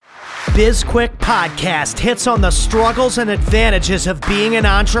BizQuick podcast hits on the struggles and advantages of being an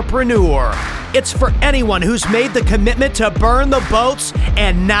entrepreneur. It's for anyone who's made the commitment to burn the boats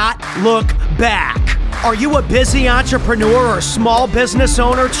and not look back. Are you a busy entrepreneur or small business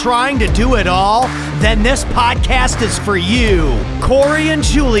owner trying to do it all? Then this podcast is for you. Corey and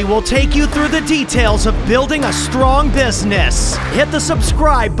Julie will take you through the details of building a strong business. Hit the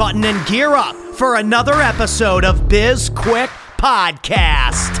subscribe button and gear up for another episode of BizQuick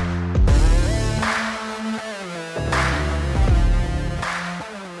Podcast.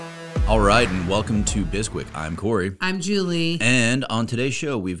 All right, and welcome to BizQuick. I'm Corey. I'm Julie. And on today's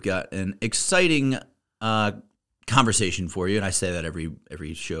show, we've got an exciting conversation for you, and I say that every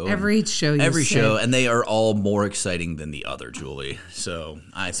show. Every show, and they are all more exciting than the other, Julie. So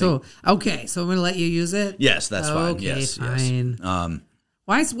I think. So I'm going to let you use it. Yes, that's fine. Okay, yes, fine.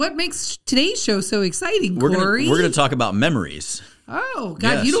 Yes. What makes today's show so exciting, Corey? We're gonna talk about memories. Oh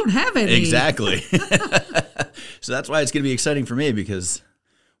God, Yes. you don't have any. Exactly. So that's why it's gonna be exciting for me, because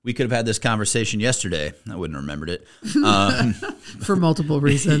we could have had this conversation yesterday. I wouldn't have remembered it. For multiple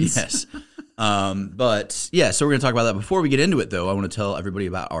reasons. Yes. But yeah, so we're going to talk about that. Before we get into it, though, I want to tell everybody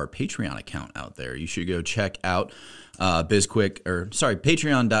about our Patreon account out there. You should go check out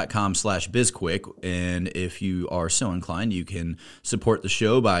patreon.com/BizQuick. And if you are so inclined, you can support the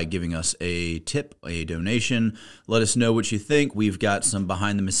show by giving us a tip, a donation. Let us know what you think. We've got some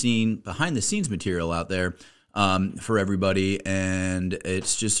behind the scenes material out there for everybody, and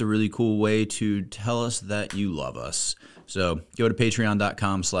it's just a really cool way to tell us that you love us. So go to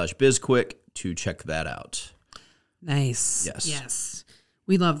patreon.com/BizQuick to check that out. Nice. Yes.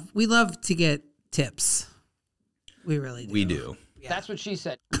 We love to get tips. We really do. We do. Yeah. That's what she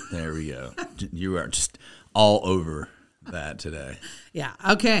said. There we go. You are just all over that today. Yeah.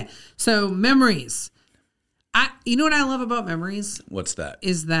 Okay. So memories. You know what I love about memories What's that?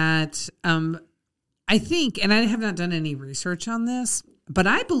 is that I think, and I have not done any research on this, but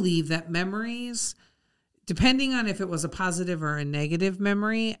I believe that memories, depending on if it was a positive or a negative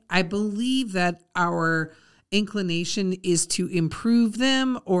memory, I believe that our inclination is to improve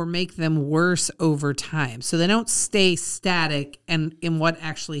them or make them worse over time. So they don't stay static and in what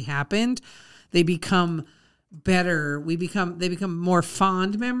actually happened. They become better. They become more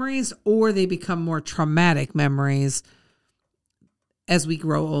fond memories, or they become more traumatic memories as we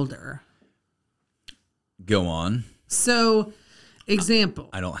grow older. Go on. So,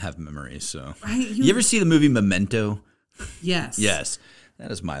 example. I don't have memories, so. Right, You ever see the movie Memento? Yes. Yes. That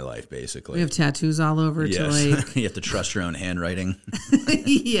is my life, basically. We have tattoos all over to like. You have to trust your own handwriting.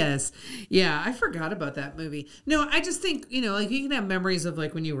 Yes. Yeah, I forgot about that movie. No, I just think, like you can have memories of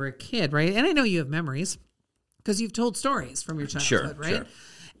like when you were a kid, right? And I know you have memories because you've told stories from your childhood, right?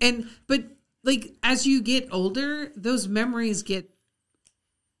 Sure. But like as you get older, those memories get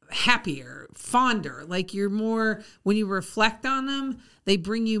happier, fonder. Like you're more, when you reflect on them, they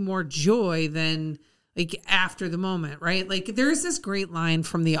bring you more joy than like after the moment, right? Like there's this great line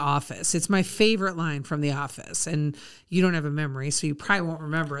from The Office. It's my favorite line from The Office, and you don't have a memory, so you probably won't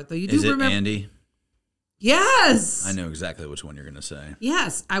remember it. Though you do remember. Is it Andy? Yes. I know exactly which one you're going to say.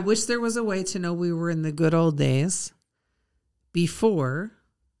 Yes. I wish there was a way to know we were in the good old days before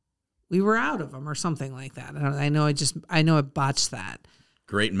we were out of them, or something like that. I know I botched that.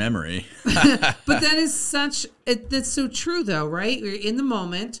 Great memory. But that is that's so true though, right? You're in the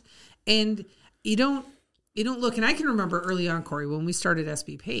moment and you don't look. And I can remember early on, Corey, when we started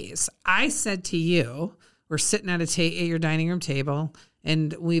SB Pays, I said to you, we're sitting at your dining room table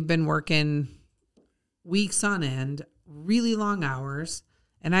and we've been working weeks on end, really long hours.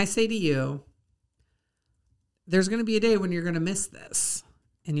 And I say to you, there's going to be a day when you're going to miss this.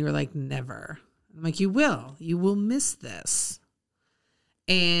 And you were like, never. I'm like, you will miss this.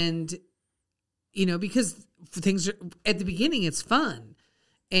 And, because things are at the beginning, it's fun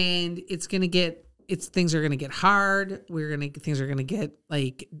and things are going to get hard. Things are going to get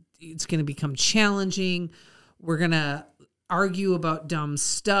like, it's going to become challenging. We're going to argue about dumb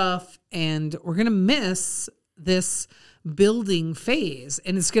stuff and we're going to miss this building phase,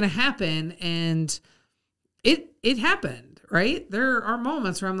 and it's going to happen. And it happened. Right? There are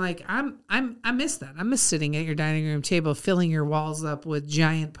moments where I'm like, I miss that. I miss sitting at your dining room table, filling your walls up with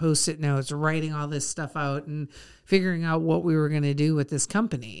giant Post-it notes, writing all this stuff out and figuring out what we were going to do with this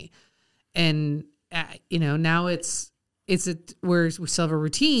company. And, now we still have a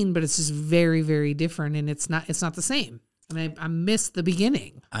routine, but it's just very, very different. And it's not the same. And I miss the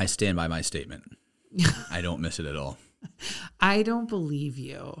beginning. I stand by my statement. I don't miss it at all. I don't believe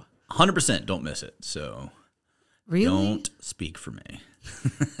you. 100% don't miss it. So. Really? Don't speak for me.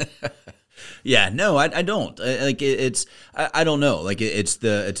 Yeah, no, I don't. I don't know. Like it's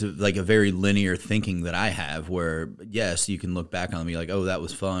like a very linear thinking that I have where yes, you can look back on it and be like, oh, that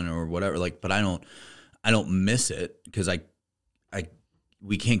was fun or whatever. Like, but I don't miss it because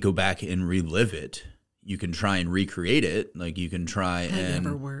we can't go back and relive it. You can try and recreate it. Like you can try It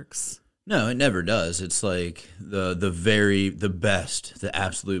never works. No, it never does. It's like the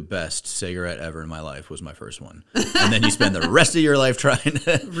absolute best cigarette ever in my life was my first one. And then you spend the rest of your life trying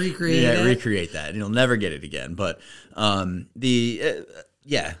to recreate that. You'll never get it again. But but I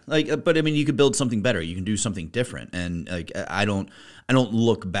mean, you could build something better. You can do something different. And like, I don't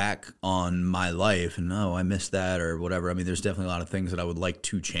look back on my life and I missed that or whatever. I mean, there's definitely a lot of things that I would like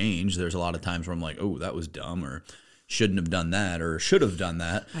to change. There's a lot of times where I'm like, oh, that was dumb, or shouldn't have done that, or should have done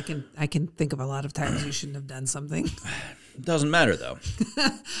that. I can think of a lot of times you shouldn't have done something. It doesn't matter though.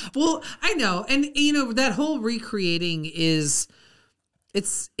 Well, I know. And that whole recreating is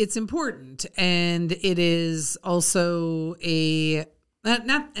it's important, and it is also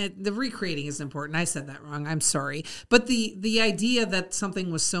not the recreating is important. I said that wrong. I'm sorry. But the idea that something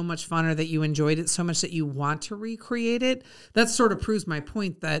was so much fun or that you enjoyed it so much that you want to recreate it, that sort of proves my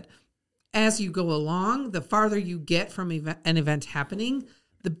point that as you go along, the farther you get from an event happening,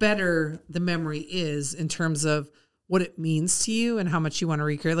 the better the memory is in terms of what it means to you and how much you want to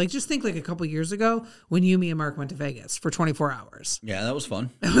recreate. Like, just think like a couple years ago when me and Mark went to Vegas for 24 hours. Yeah, that was fun.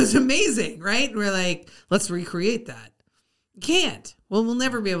 It was amazing, right? And we're like, let's recreate that. Can't. Well, we'll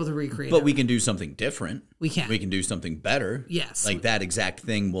never be able to recreate it. But we can do something different. We can. We can do something better. Yes. Like that exact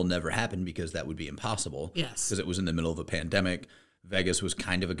thing will never happen because that would be impossible. Yes. Because it was in the middle of a pandemic. Vegas was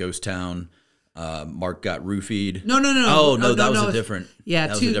kind of a ghost town. Mark got roofied. No. Oh, no, that was a different. Yeah,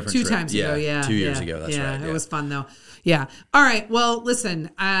 that was a different two trip. times ago. Yeah, 2 years ago. That's right. Yeah, it was fun though. Yeah. All right. Well,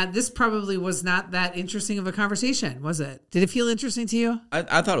 listen. This probably was not that interesting of a conversation, was it? Did it feel interesting to you?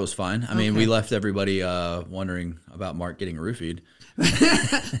 I thought it was fine. I mean, we left everybody wondering about Mark getting roofied.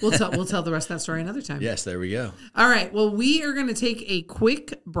 We'll tell the rest of that story another time. Yes, there we go. All right. Well, we are going to take a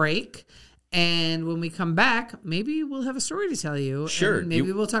quick break. And when we come back, maybe we'll have a story to tell you. Sure. And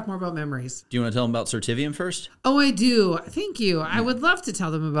maybe we'll talk more about memories. Do you want to tell them about Certivium first? Oh, I do. Thank you. I would love to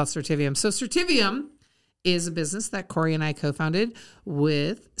tell them about Certivium. So Certivium is a business that Corey and I co-founded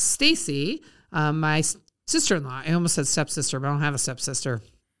with Stacy, my sister-in-law. I almost said stepsister, but I don't have a stepsister.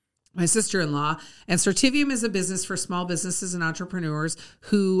 My sister-in-law. And Certivium is a business for small businesses and entrepreneurs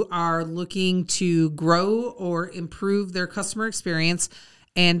who are looking to grow or improve their customer experience,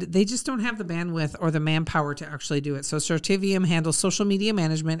 and they just don't have the bandwidth or the manpower to actually do it. So Certivium handles social media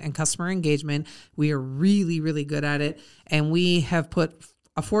management and customer engagement. We are really, really good at it. And we have put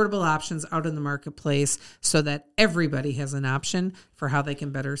affordable options out in the marketplace so that everybody has an option for how they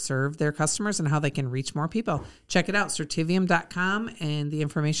can better serve their customers and how they can reach more people. Check it out, certivium.com, and the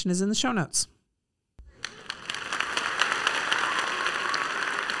information is in the show notes.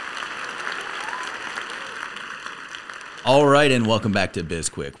 All right, and welcome back to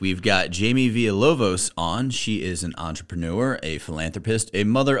BizQuick. We've got Jamie Villalobos on. She is an entrepreneur, a philanthropist, a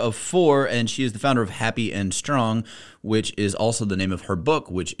mother of 4, and she is the founder of Happy and Strong, which is also the name of her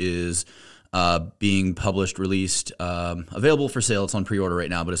book, which is being published, released, available for sale. It's on pre-order right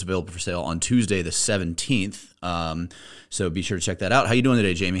now, but it's available for sale on Tuesday the 17th. So be sure to check that out. How you doing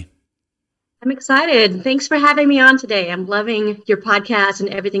today, Jamie? I'm excited. Thanks for having me on today. I'm loving your podcast and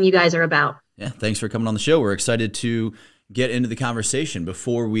everything you guys are about. Yeah, thanks for coming on the show. We're excited to get into the conversation.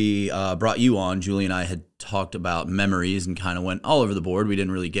 Before we brought you on, Julie and I had talked about memories and kind of went all over the board. We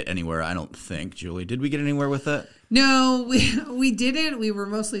didn't really get anywhere, I don't think. Julie, did we get anywhere with that? No, we didn't. We were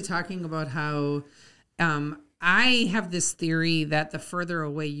mostly talking about how I have this theory that the further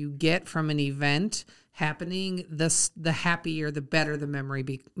away you get from an event happening, the happier, the better the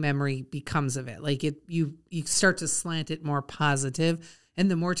memory becomes of it. Like you start to slant it more positive, and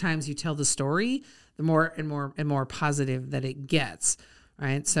the more times you tell the story, the more and more positive that it gets,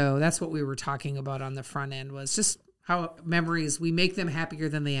 right? So that's what we were talking about on the front end, was just how memories, we make them happier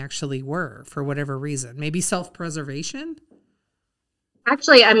than they actually were for whatever reason. Maybe self-preservation.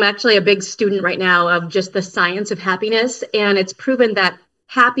 Actually, I'm actually a big student right now of just the science of happiness, and it's proven that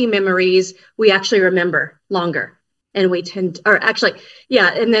happy memories we actually remember longer, and we tend, or actually,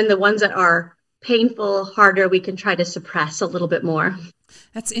 yeah, and then the ones that are painful, harder, we can try to suppress a little bit more.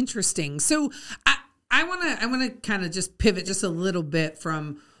 That's interesting. So I want to kind of just pivot just a little bit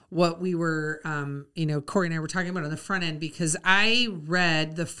from what we were, Corey and I were talking about on the front end, because I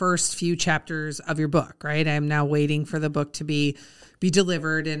read the first few chapters of your book, right? I'm now waiting for the book to be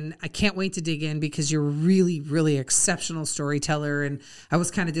delivered, and I can't wait to dig in because you're really, really exceptional storyteller. And I was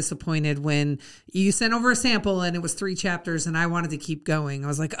kind of disappointed when you sent over a sample and it was 3 chapters and I wanted to keep going. I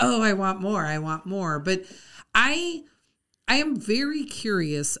was like, oh, I want more. But I am very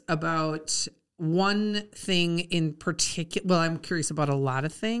curious about one thing in particular. Well, I'm curious about a lot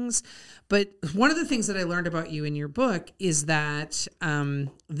of things, but one of the things that I learned about you in your book is that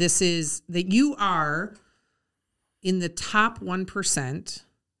that you are in the top 1%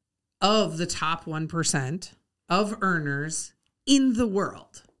 of the top 1% of earners in the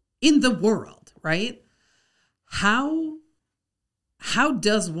world, right? How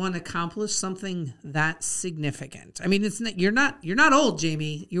does one accomplish something that significant? I mean, you're not old,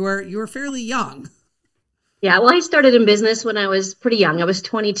 Jamie. You are fairly young. Yeah, well, I started in business when I was pretty young. I was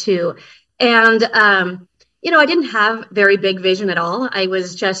 22. And, I didn't have very big vision at all. I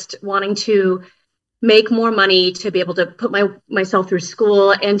was just wanting to make more money to be able to put myself through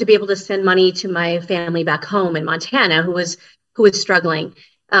school and to be able to send money to my family back home in Montana, who was struggling.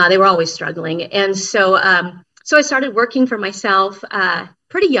 They were always struggling. And so I started working for myself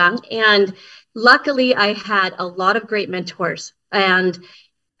pretty young. And luckily, I had a lot of great mentors. And,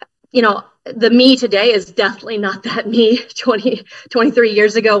 the me today is definitely not that me 23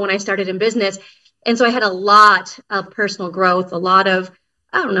 years ago when I started in business. And so I had a lot of personal growth, a lot of,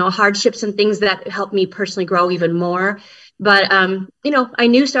 hardships and things that helped me personally grow even more. But, I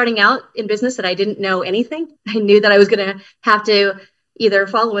knew starting out in business that I didn't know anything. I knew that I was going to have to either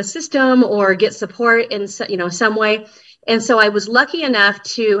follow a system or get support in, some way. And so I was lucky enough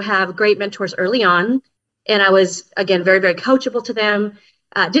to have great mentors early on. And I was, again, very, very coachable to them.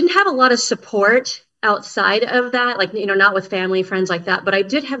 Didn't have a lot of support outside of that, not with family, friends like that. But I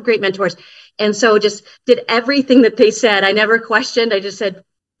did have great mentors. And so just did everything that they said. I never questioned. I just said,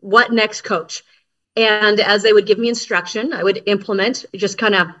 what next, coach? And as they would give me instruction, I would implement just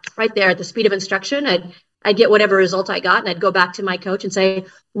kind of right there at the speed of instruction. I'd get whatever result I got, and I'd go back to my coach and say,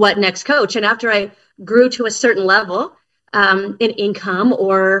 what next, coach? And after I grew to a certain level in income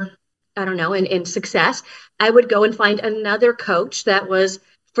or, in success, I would go and find another coach that was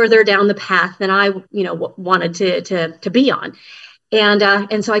further down the path than I, wanted to be on.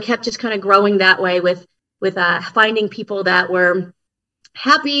 And so I kept just kind of growing that way with finding people that were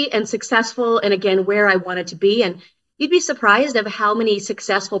happy and successful, and again, where I wanted to be. And you'd be surprised of how many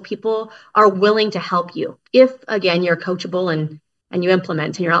successful people are willing to help you if, again, you're coachable and you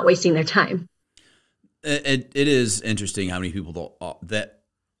implement and you're not wasting their time. It is interesting how many people that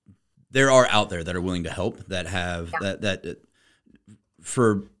there are out there that are willing to help, that have that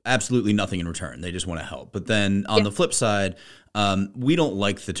for absolutely nothing in return. They just want to help. But then on the flip side, we don't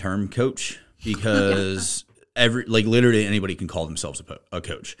like the term coach because literally anybody can call themselves a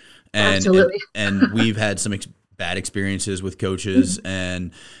coach. Absolutely. And we've had some bad experiences with coaches,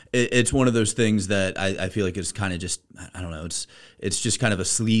 and it's one of those things that I feel like it's kind of just, I don't know, it's just kind of a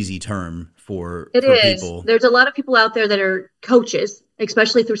sleazy term for people. There's a lot of people out there that are coaches,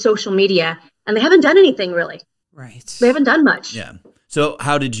 especially through social media, and they haven't done anything really. Right. They haven't done much. Yeah. So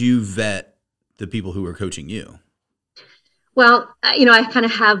how did you vet the people who were coaching you? Well, I kind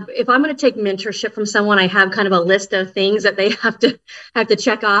of have, if I'm going to take mentorship from someone, I have kind of a list of things that they have to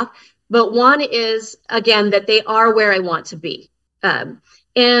check off. But one is, again, that they are where I want to be. And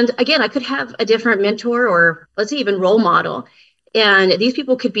again, I could have a different mentor or let's say even role model. And these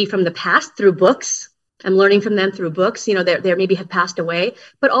people could be from the past through books. I'm learning from them through books. They maybe have passed away,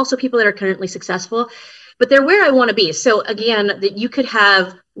 but also people that are currently successful. But they're where I want to be. So again, that you could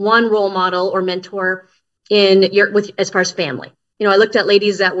have one role model or mentor as far as family. I looked at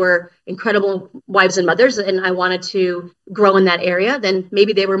ladies that were incredible wives and mothers, and I wanted to grow in that area. Then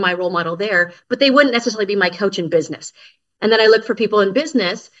maybe they were my role model there, but they wouldn't necessarily be my coach in business. And then I looked for people in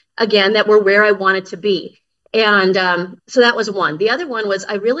business, again, that were where I wanted to be. And so that was one. The other one was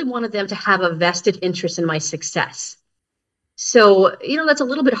I really wanted them to have a vested interest in my success. So, that's a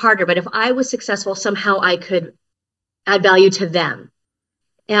little bit harder, but if I was successful, somehow I could add value to them.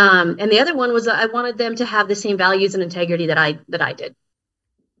 And the other one was I wanted them to have the same values and integrity that I did.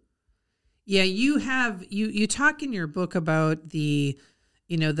 Yeah, you talk in your book about I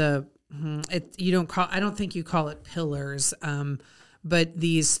don't think you call it pillars, but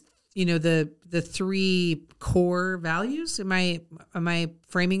these, the 3 core values. Am I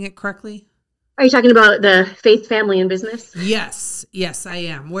framing it correctly? Are you talking about the faith, family, and business? Yes, I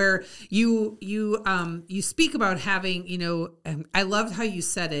am. Where you speak about having, and I loved how you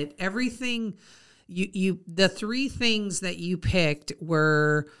said it. Everything, the three things that you picked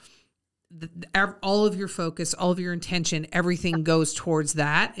were all of your focus, all of your intention, everything goes towards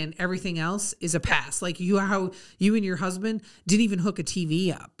that, and everything else is a pass. Like how you and your husband didn't even hook a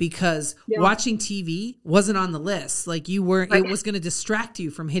TV up because watching TV wasn't on the list. Like you weren't, it was going to distract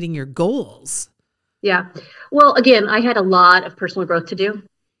you from hitting your goals. Yeah. Well, again, I had a lot of personal growth to do.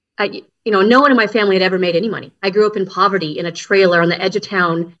 No one in my family had ever made any money. I grew up in poverty in a trailer on the edge of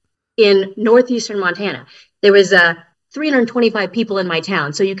town in northeastern Montana. There was 325 people in my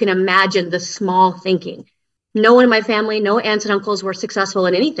town. So you can imagine the small thinking. No one in my family, no aunts and uncles were successful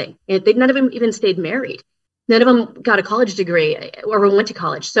in anything. None of them even stayed married. None of them got a college degree or went to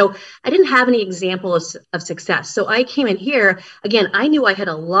college. So I didn't have any examples of success. So I came in here, again, I knew I had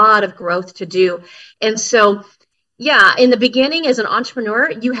a lot of growth to do. And so, yeah, in the beginning as an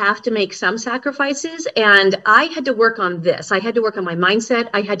entrepreneur, you have to make some sacrifices. And I had to work on this. I had to work on my mindset.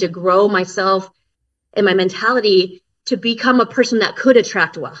 I had to grow myself and my mentality to become a person that could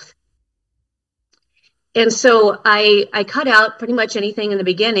attract wealth. And so I cut out pretty much anything in the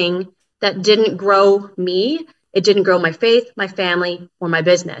beginning that didn't grow me. It didn't grow my faith, my family, or my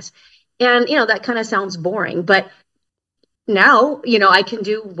business. And, that kind of sounds boring, but now, I can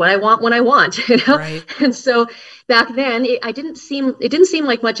do what I want when I want, Right. And so back then it didn't seem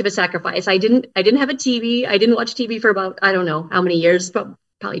like much of a sacrifice. I didn't have a TV. I didn't watch TV for about, I don't know how many years, but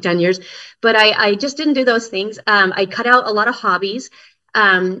probably 10 years, but I just didn't do those things. I cut out a lot of hobbies.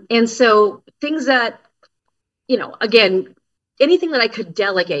 And so things that, again, anything that I could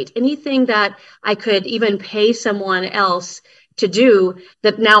delegate, anything that I could even pay someone else to do,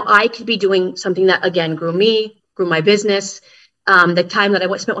 that now I could be doing something that, again, grew me, grew my business. The time that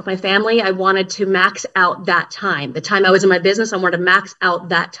I spent with my family, I wanted to max out that time. The time I was in my business, I wanted to max out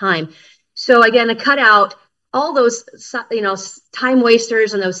that time. So again, I cut out all those, time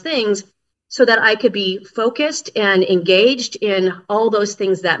wasters and those things so that I could be focused and engaged in all those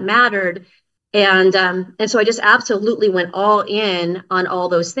things that mattered. And so I just absolutely went all in on all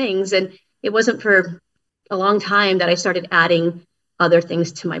those things. And it wasn't for a long time that I started adding other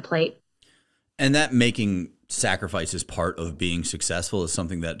things to my plate. And that making sacrifices part of being successful is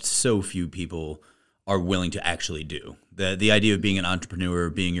something that so few people are willing to actually do. The idea of being an entrepreneur,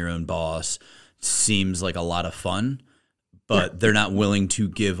 being your own boss, seems like a lot of fun, but they're not willing to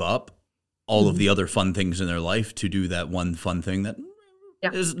give up all of the other fun things in their life to do that one fun thing that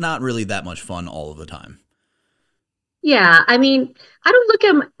is not really that much fun all of the time. Yeah. I mean, I don't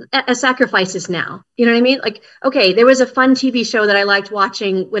look at sacrifices now. You know what I mean? Like, okay, there was a fun TV show that I liked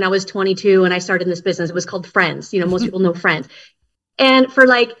watching when I was 22 and I started in this business. It was called Friends. Most people know Friends. And for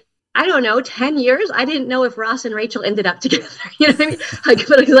 10 years, I didn't know if Ross and Rachel ended up together. You know what I mean?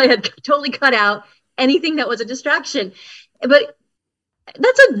 Because I had totally cut out anything that was a distraction. But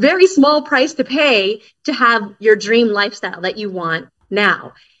that's a very small price to pay to have your dream lifestyle that you want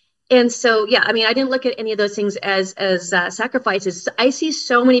now. And so, I didn't look at any of those things as sacrifices. I see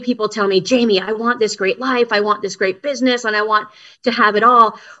so many people tell me, Jamie, I want this great life. I want this great business and I want to have it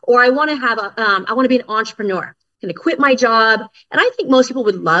all. Or I want to be an entrepreneur. Going to quit my job. And I think most people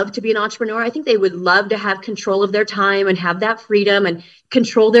would love to be an entrepreneur. I think they would love to have control of their time and have that freedom and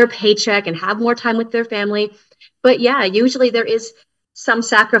control their paycheck and have more time with their family. But usually there is some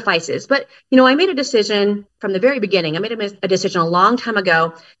sacrifices. But, I made a decision from the very beginning. I made a decision a long time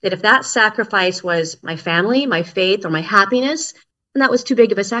ago that if that sacrifice was my family, my faith, or my happiness, then that was too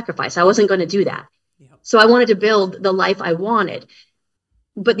big of a sacrifice. I wasn't going to do that. Yep. So I wanted to build the life I wanted.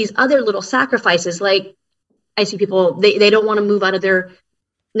 But these other little sacrifices, like I see people, they don't want to move out of their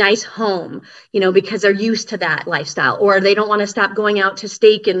nice home, because they're used to that lifestyle, or they don't want to stop going out to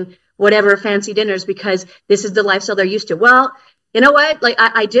steak and whatever fancy dinners because this is the lifestyle they're used to. Well, you know what? Like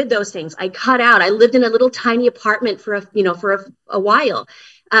I did those things. I cut out. I lived in a little tiny apartment for a while,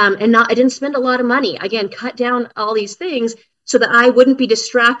 and I didn't spend a lot of money. Again, cut down all these things so that I wouldn't be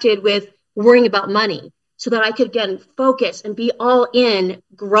distracted with worrying about money, so that I could again focus and be all in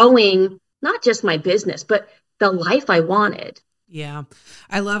growing not just my business, but the life I wanted. Yeah.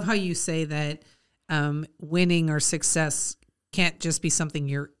 I love how you say that winning or success can't just be something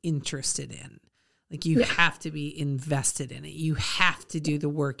you're interested in. Like you have to be invested in it. You have to do the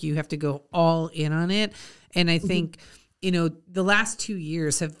work. You have to go all in on it. And I think, the last 2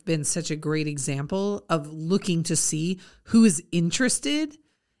 years have been such a great example of looking to see who is interested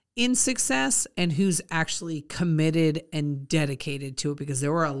in success and who's actually committed and dedicated to it, because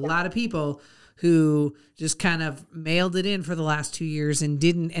there were a lot of people who just kind of mailed it in for the last 2 years and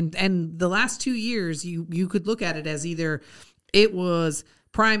didn't. And the last 2 years, you could look at it as either it was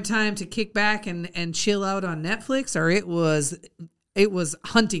prime time to kick back and chill out on Netflix, or it was it was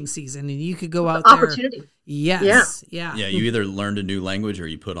hunting season and you could go out there. Opportunity. Yes. Yeah. Yeah, you either learned a new language or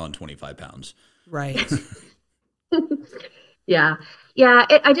you put on 25 pounds. Right. Yeah.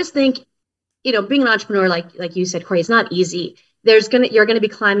 I just think, being an entrepreneur, like you said, Corey, it's not easy. You're going to be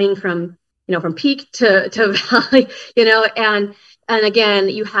climbing from peak to valley, and again,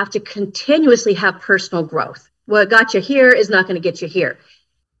 you have to continuously have personal growth. What got you here is not going to get you here.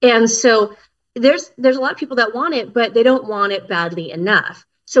 And so there's a lot of people that want it, but they don't want it badly enough.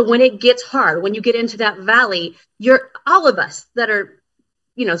 So when it gets hard, when you get into that valley, all of us that are,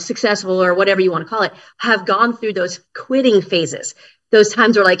 successful or whatever you want to call it, have gone through those quitting phases. Those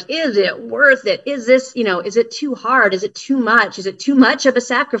times where is it worth it? Is this, is it too hard? Is it too much? Is it too much of a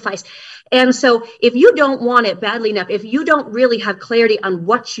sacrifice? And so if you don't want it badly enough, if you don't really have clarity on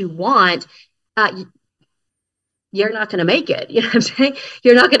what you want, you're not going to make it. You know what I'm saying?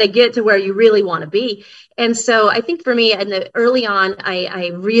 You're not going to get to where you really want to be. And so I think for me, early on,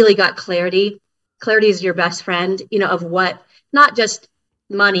 I really got clarity. Clarity is your best friend, of what, not just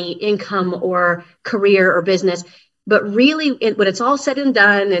money, income, or career or business, but really when it's all said and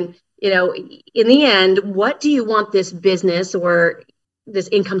done, and, in the end, what do you want this business or this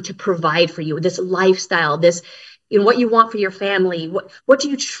income to provide for you, this lifestyle, this, what you want for your family, what do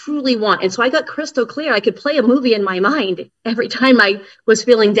you truly want? And so I got crystal clear. I could play a movie in my mind every time I was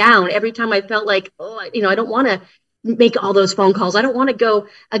feeling down, every time I felt like, I don't want to make all those phone calls. I don't want to go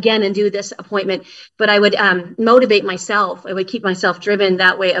again and do this appointment, but I would motivate myself. I would keep myself driven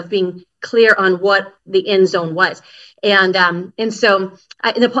that way of being clear on what the end zone was. And so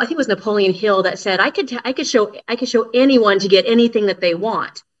I think it was Napoleon Hill that said, I could show anyone to get anything that they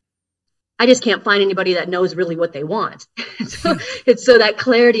want. I just can't find anybody that knows really what they want. So it's that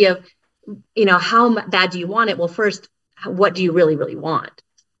clarity of, how bad do you want it? Well, first, what do you really, really want?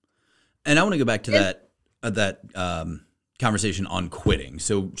 And I want to go back to that conversation on quitting.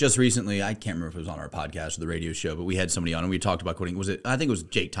 So just recently, I can't remember if it was on our podcast or the radio show, but we had somebody on and we talked about quitting. I think it was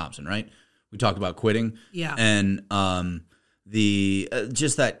Jake Thompson, right? We talked about quitting. Yeah. And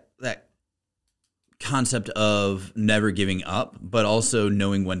just that concept of never giving up, but also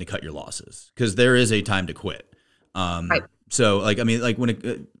knowing when to cut your losses, because there is a time to quit. Right. So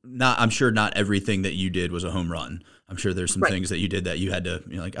I'm sure not everything that you did was a home run. I'm sure there's some things that you did that you had to,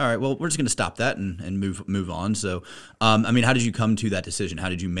 all right, well, we're just going to stop that and move on. So, how did you come to that decision? How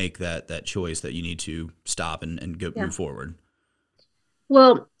did you make that choice that you need to stop and move forward?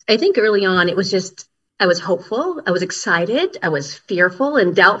 Well, I think early on it was just, I was hopeful. I was excited. I was fearful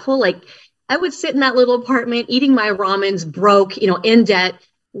and doubtful. I would sit in that little apartment eating my ramens, broke, in debt,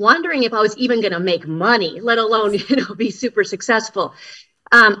 wondering if I was even going to make money, let alone, be super successful.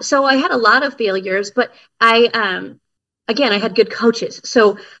 So I had a lot of failures, but I had good coaches.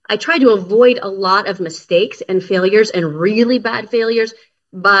 So I tried to avoid a lot of mistakes and failures and really bad failures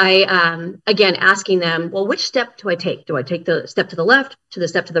by, asking them, well, which step do I take? Do I take the step to the left, to the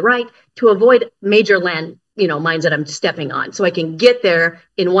step to the right, to avoid major land, mines that I'm stepping on, so I can get there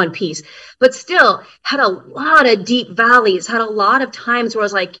in one piece? But still had a lot of deep valleys, had a lot of times where I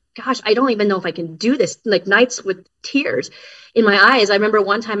was like, gosh, I don't even know if I can do this, nights with tears in my eyes. I remember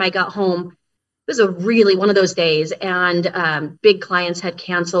one time I got home, it was really one of those days, and big clients had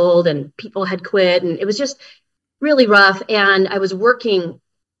canceled and people had quit, and it was just really rough. And I was working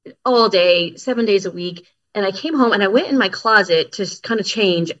all day, 7 days a week. And I came home and I went in my closet to kind of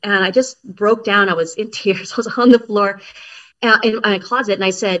change. And I just broke down. I was in tears. I was on the floor in my closet. And I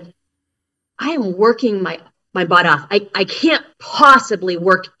said, I am working my butt off. I can't possibly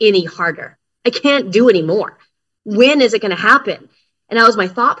work any harder. I can't do any more. When is it going to happen? And that was my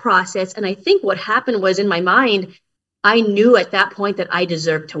thought process. And I think what happened was, in my mind, I knew at that point that I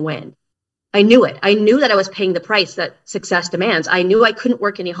deserved to win. I knew it. I knew that I was paying the price that success demands. I knew I couldn't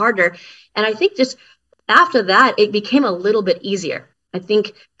work any harder. And I think just after that, it became a little bit easier. I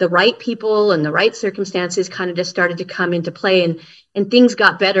think the right people and the right circumstances kind of just started to come into play, and things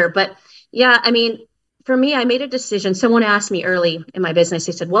got better. But yeah, for me, I made a decision. Someone asked me early in my business,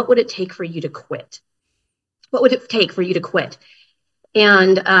 they said, what would it take for you to quit? What would it take for you to quit?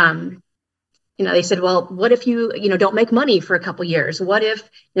 And, they said, well, what if you, don't make money for a couple years? What if,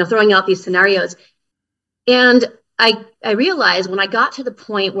 throwing out these scenarios? And I realized when I got to the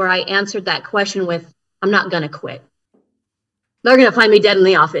point where I answered that question with, I'm not going to quit. They're going to find me dead in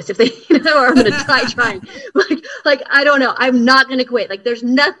the office if they, or I'm going to die trying. I don't know. I'm not going to quit. There's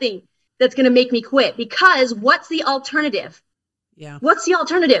nothing that's going to make me quit, because what's the alternative? Yeah. What's the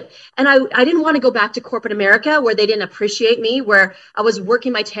alternative? And I didn't want to go back to corporate America where they didn't appreciate me, where I was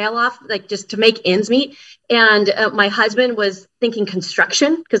working my tail off, just to make ends meet. And my husband was thinking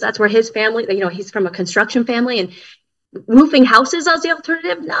construction, because that's where his family, he's from a construction family. And roofing houses as the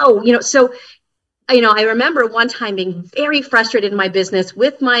alternative? No, so I remember one time being very frustrated in my business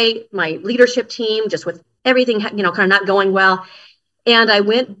with my leadership team, just with everything, kind of not going well. And I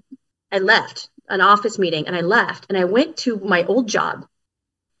left an office meeting and I left and I went to my old job,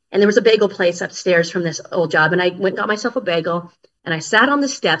 and there was a bagel place upstairs from this old job. And I went and got myself a bagel, and I sat on the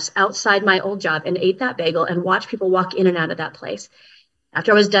steps outside my old job and ate that bagel and watched people walk in and out of that place.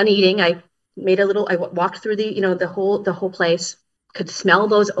 After I was done eating, I walked through the whole place, could smell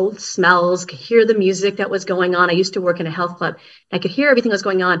those old smells, could hear the music that was going on. I used to work in a health club. I could hear everything that was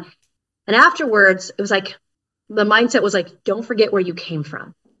going on. And afterwards, it was like, the mindset was like, don't forget where you came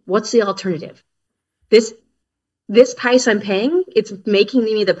from. What's the alternative? This price I'm paying, it's making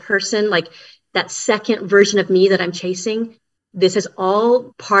me the person, like that second version of me that I'm chasing. This is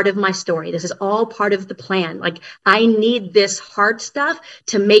all part of my story. This is all part of the plan. Like, I need this hard stuff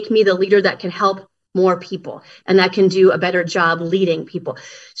to make me the leader that can help more people and that can do a better job leading people.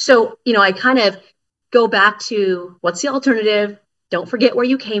 So, I kind of go back to what's the alternative? Don't forget where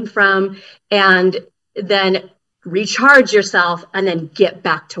you came from, and then recharge yourself and then get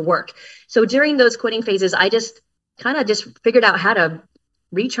back to work. So during those quitting phases, I just kind of figured out how to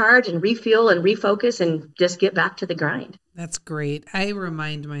recharge and refuel and refocus and just get back to the grind. That's great. I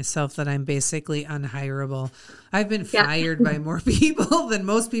remind myself that I'm basically unhireable. I've been fired by more people than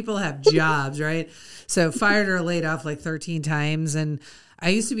most people have jobs, right? So fired or laid off like 13 times. And I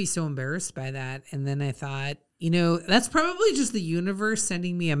used to be so embarrassed by that. And then I thought, that's probably just the universe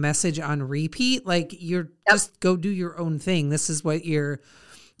sending me a message on repeat. Like, just go do your own thing. This is what you're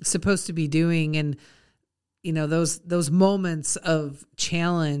supposed to be doing. And those moments of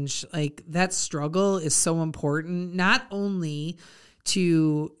challenge, like that struggle is so important, not only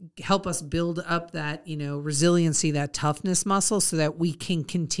to help us build up that, resiliency, that toughness muscle so that we can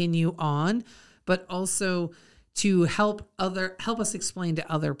continue on, but also to help us explain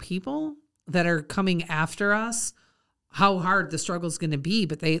to other people that are coming after us how hard the struggle is going to be,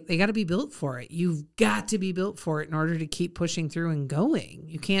 but they got to be built for it. You've got to be built for it in order to keep pushing through and going.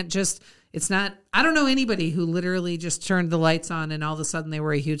 You can't just, I don't know anybody who literally just turned the lights on and all of a sudden they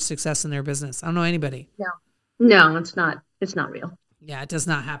were a huge success in their business. I don't know anybody. No, it's not real. Yeah, it does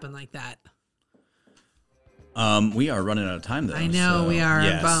not happen like that. We are running out of time, though. I know, we are.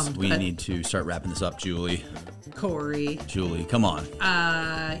 Yes, I'm bummed. We need to start wrapping this up, Julie. Corey. Julie, come on.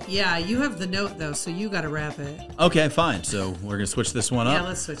 Yeah, you have the note, though, so you got to wrap it. Okay, fine. So we're going to switch this one up? Yeah,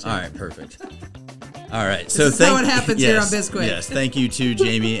 let's switch it. All right, perfect. All right. This is how it happens here on Bisquick. Yes, thank you to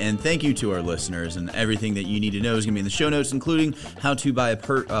Jamie, and thank you to our listeners. And everything that you need to know is going to be in the show notes, including how to buy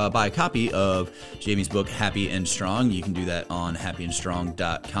a copy of Jamie's book, Happy and Strong. You can do that on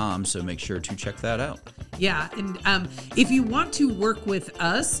happyandstrong.com, so make sure to check that out. Yeah, and if you want to work with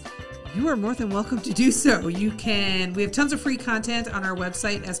us, you are more than welcome to do so. We have tons of free content on our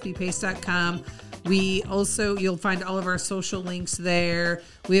website, sbpace.com. You'll find all of our social links there.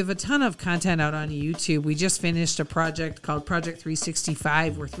 We have a ton of content out on YouTube. We just finished a project called Project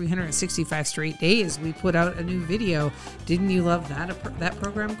 365, where 365 straight days we put out a new video. Didn't you love that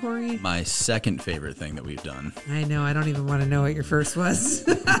program, Corey? My second favorite thing that we've done. I know. I don't even want to know what your first was.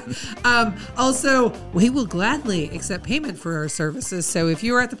 Also, we will gladly accept payment for our services. So if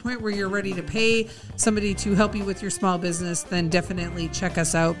you're at the point where you're ready to pay somebody to help you with your small business, then definitely check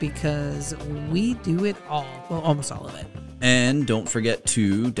us out, because we do it all. Well, almost all of it. And don't forget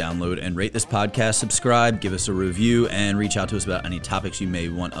to download and rate this podcast, subscribe, give us a review, and reach out to us about any topics you may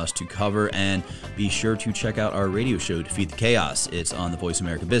want us to cover. And be sure to check out our radio show, Defeat the Chaos. It's on the Voice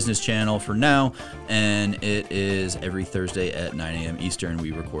America Business Channel for now, and it is every Thursday at 9 a.m. Eastern.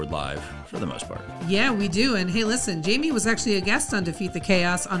 We record live for the most part. Yeah, we do. And hey, listen, Jamie was actually a guest on Defeat the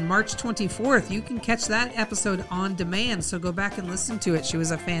Chaos on March 24th. You can catch that episode on demand, so go back and listen to it. She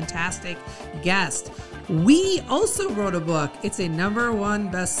was a fantastic guest. We also wrote a book. It's a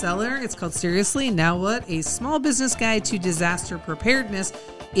 #1 bestseller. It's called Seriously, Now What? A Small Business Guide to Disaster Preparedness.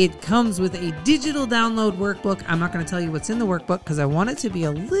 It comes with a digital download workbook. I'm not going to tell you what's in the workbook because I want it to be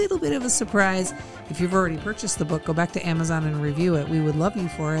a little bit of a surprise. If you've already purchased the book, go back to Amazon and review it. We would love you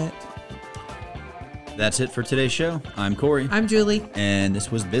for it. That's it for today's show. I'm Corey. I'm Julie. And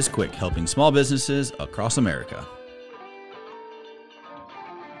this was Bisquick, helping small businesses across America.